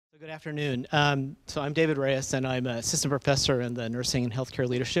Good afternoon. So I'm David Reyes, and I'm an assistant professor in the Nursing and Healthcare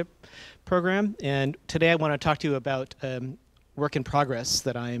Leadership program. And today I want to talk to you about work in progress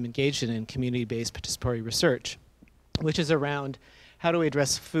that I am engaged in community-based participatory research, which is around how do we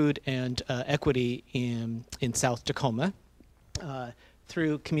address food and equity in South Tacoma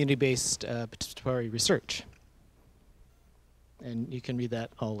through community-based participatory research. And you can read that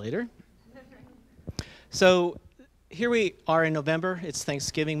all later. So here we are in November. It's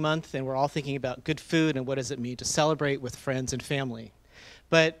Thanksgiving month, and we're all thinking about good food and what does it mean to celebrate with friends and family.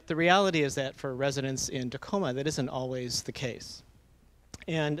 But the reality is that for residents in Tacoma, that isn't always the case.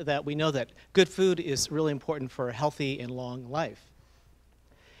 And that we know that good food is really important for a healthy and long life.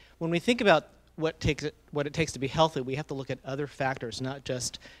 When we think about what it takes to be healthy, we have to look at other factors, not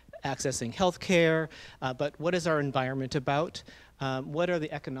just accessing health care, but what is our environment about? What are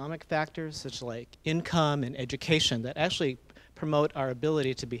the economic factors, such like income and education, that actually promote our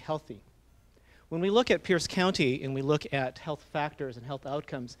ability to be healthy? When we look at Pierce County and we look at health factors and health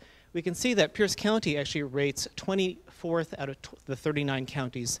outcomes, we can see that Pierce County actually rates 24th out of the 39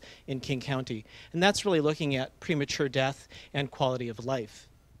 counties in King County. And that's really looking at premature death and quality of life.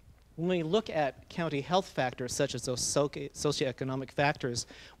 When we look at county health factors, such as those socioeconomic factors,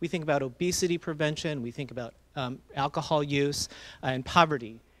 we think about obesity prevention, we think about alcohol use, and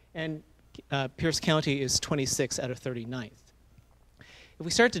poverty. And Pierce County is 26 out of 39th. If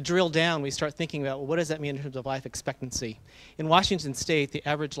we start to drill down, we start thinking about, well, what does that mean in terms of life expectancy? In Washington State, the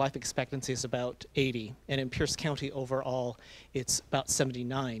average life expectancy is about 80, and in Pierce County overall, it's about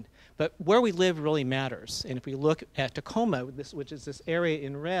 79. But where we live really matters. And if we look at Tacoma, which is this area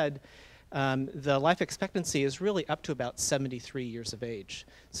in red, the life expectancy is really up to about 73 years of age,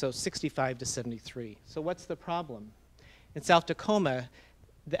 so 65 to 73. So what's the problem? In South Tacoma,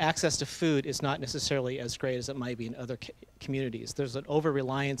 the access to food is not necessarily as great as it might be in other communities. There's an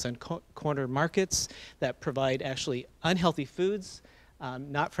over-reliance on corner markets that provide actually unhealthy foods,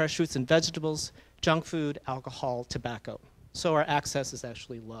 not fresh fruits and vegetables, junk food, alcohol, tobacco. So our access is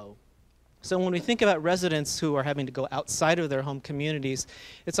actually low. So when we think about residents who are having to go outside of their home communities,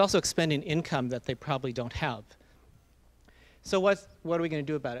 it's also expending income that they probably don't have. So what are we going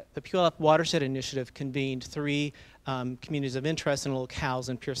to do about it? The Puyallup Watershed Initiative convened 3 communities of interest and locales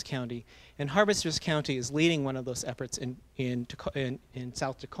in Pierce County. And Harvesters County is leading one of those efforts in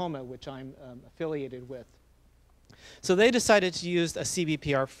South Tacoma, which I'm affiliated with. So they decided to use a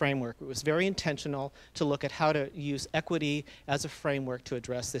CBPR framework. It was very intentional to look at how to use equity as a framework to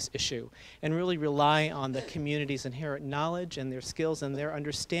address this issue and really rely on the community's inherent knowledge and their skills and their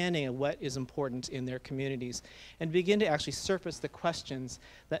understanding of what is important in their communities and begin to actually surface the questions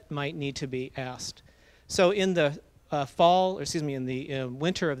that might need to be asked. So in the in the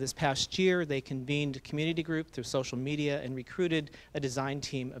winter of this past year, they convened a community group through social media and recruited a design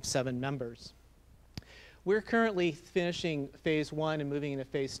team of 7 members. We're currently finishing phase 1 and moving into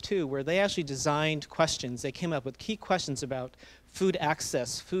phase 2, where they actually designed questions. They came up with key questions about food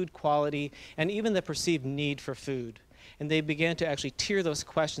access, food quality, and even the perceived need for food. And they began to actually tier those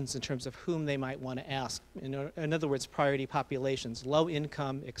questions in terms of whom they might want to ask. In other words, priority populations, low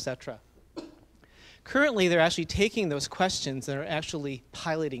income, etc. Currently, they're actually taking those questions and are actually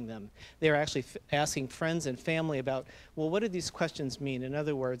piloting them. They're actually asking friends and family about, well, what do these questions mean? In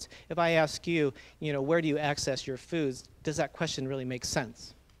other words, if I ask you, where do you access your foods, does that question really make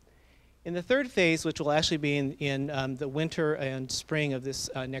sense? In the 3rd phase, which will actually be in the winter and spring of this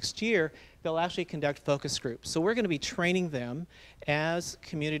next year, they'll actually conduct focus groups. So we're going to be training them as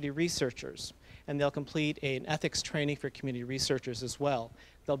community researchers, and they'll complete an ethics training for community researchers as well.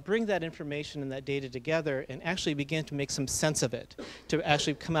 They'll bring that information and that data together and actually begin to make some sense of it, to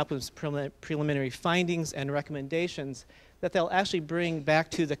actually come up with preliminary findings and recommendations that they'll actually bring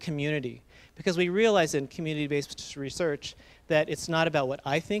back to the community. Because we realize in community-based research that it's not about what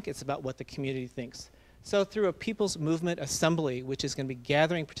I think, it's about what the community thinks. So through a people's movement assembly, which is going to be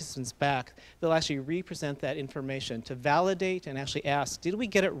gathering participants back, they'll actually represent that information to validate and actually ask, did we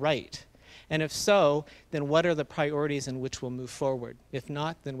get it right? And if so, then what are the priorities in which we'll move forward? If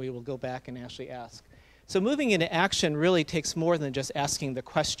not, then we will go back and actually ask. So moving into action really takes more than just asking the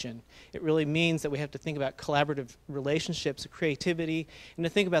question. It really means that we have to think about collaborative relationships, creativity, and to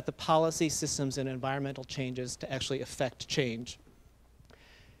think about the policy, systems, and environmental changes to actually affect change.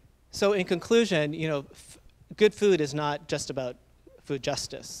 So in conclusion, good food is not just about food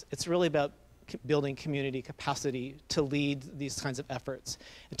justice. It's really about building community capacity to lead these kinds of efforts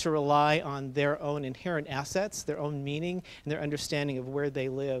and to rely on their own inherent assets, their own meaning, and their understanding of where they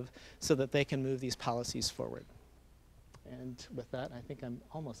live so that they can move these policies forward. And with that, I think I'm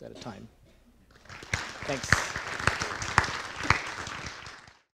almost out of time. Thanks.